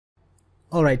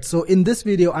Alright, so in this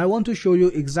video I want to show you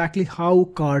exactly how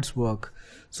cards work.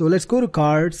 So let's go to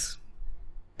cards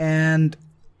and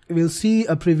we'll see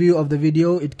a preview of the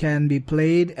video. It can be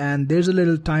played and there's a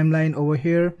little timeline over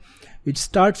here which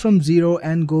starts from 0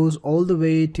 and goes all the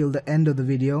way till the end of the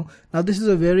video. Now this is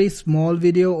a very small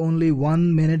video, only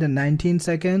 1 minute and 19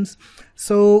 seconds.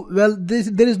 So well,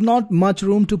 there is not much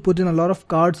room to put in a lot of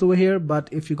cards over here, but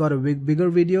if you got a bigger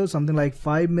video, something like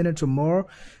 5 minutes or more,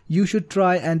 you should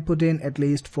try and put in at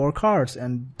least 4 cards,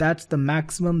 and that's the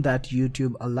maximum that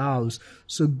YouTube allows.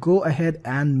 So go ahead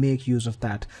and make use of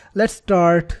that. Let's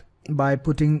start by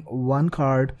putting 1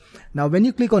 card. Now when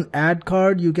you click on add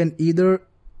card, you can either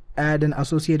add an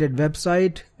associated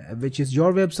website, which is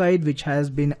your website, which has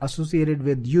been associated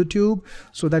with YouTube,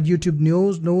 so that YouTube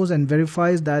knows and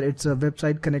verifies that it's a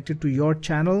website connected to your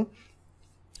channel.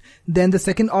 Then the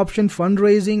second option,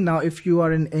 fundraising. Now if you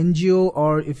are an NGO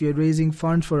or if you're raising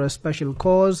funds for a special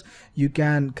cause, you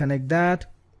can connect that.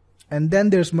 And then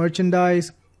there's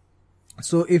merchandise.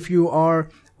 So if you are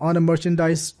on a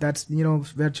merchandise, that's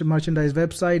merchandise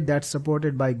website that's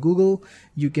supported by Google,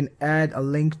 you can add a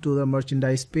link to the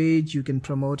merchandise page. You can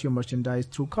promote your merchandise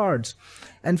through cards.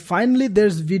 And finally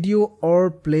there's video or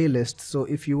playlist. So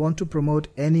if you want to promote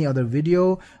any other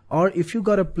video, or if you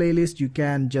got a playlist, you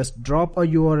can just drop a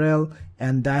URL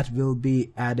and that will be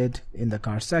added in the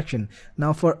card section.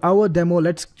 Now for our demo,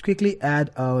 let's quickly add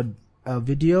a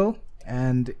video,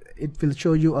 and it will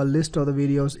show you a list of the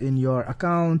videos in your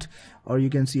account, or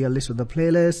you can see a list of the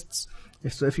playlists.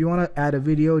 So if you want to add a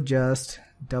video, just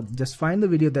find the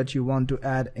video that you want to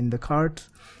add in the cart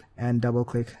and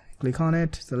click on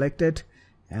it, select it,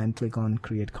 and click on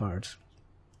create cards.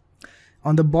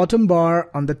 On the bottom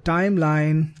bar on the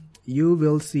timeline, you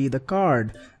will see the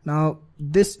card. Now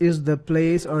this is the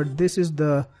place, or this is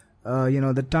the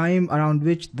the time around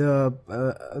which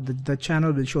the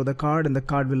channel will show the card, and the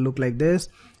card will look like this.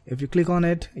 If you click on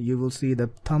it, you will see the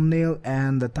thumbnail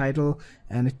and the title,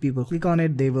 and if people click on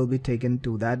it, they will be taken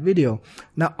to that video.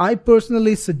 Now I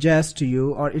personally suggest to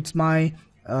you, or it's my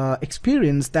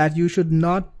experience, that you should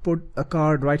not put a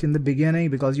card right in the beginning,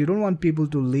 because you don't want people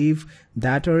to leave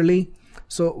that early.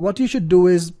 So what you should do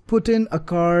is put in a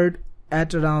card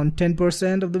at around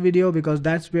 10% of the video, because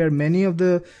that's where many of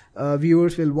the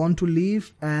viewers will want to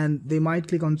leave, and they might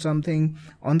click on something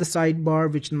on the sidebar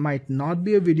which might not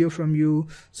be a video from you.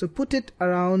 So put it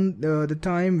around the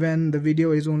time when the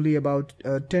video is only about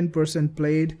 10%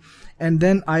 played. And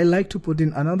then I like to put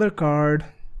in another card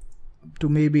to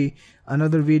maybe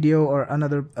another video or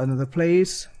another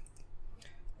place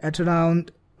at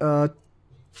around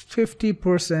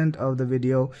 50% of the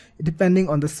video, depending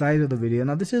on the size of the video.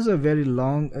 Now this is a very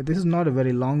long, this is not a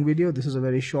very long video, this is a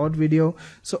very short video,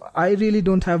 so I really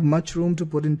don't have much room to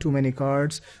put in too many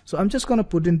cards. So I'm just gonna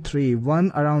put in 3,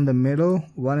 1 around the middle,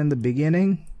 1 in the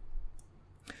beginning,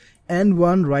 and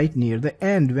 1 right near the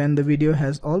end when the video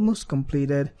has almost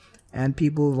completed and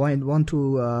people want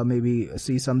to maybe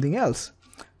see something else.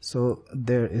 So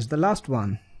there is the last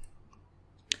one.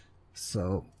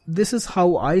 So this is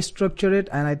how I structure it,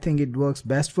 and I think it works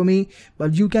best for me,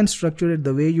 but you can structure it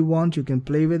the way you want. You can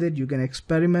play with it, you can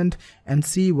experiment and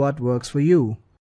see what works for you.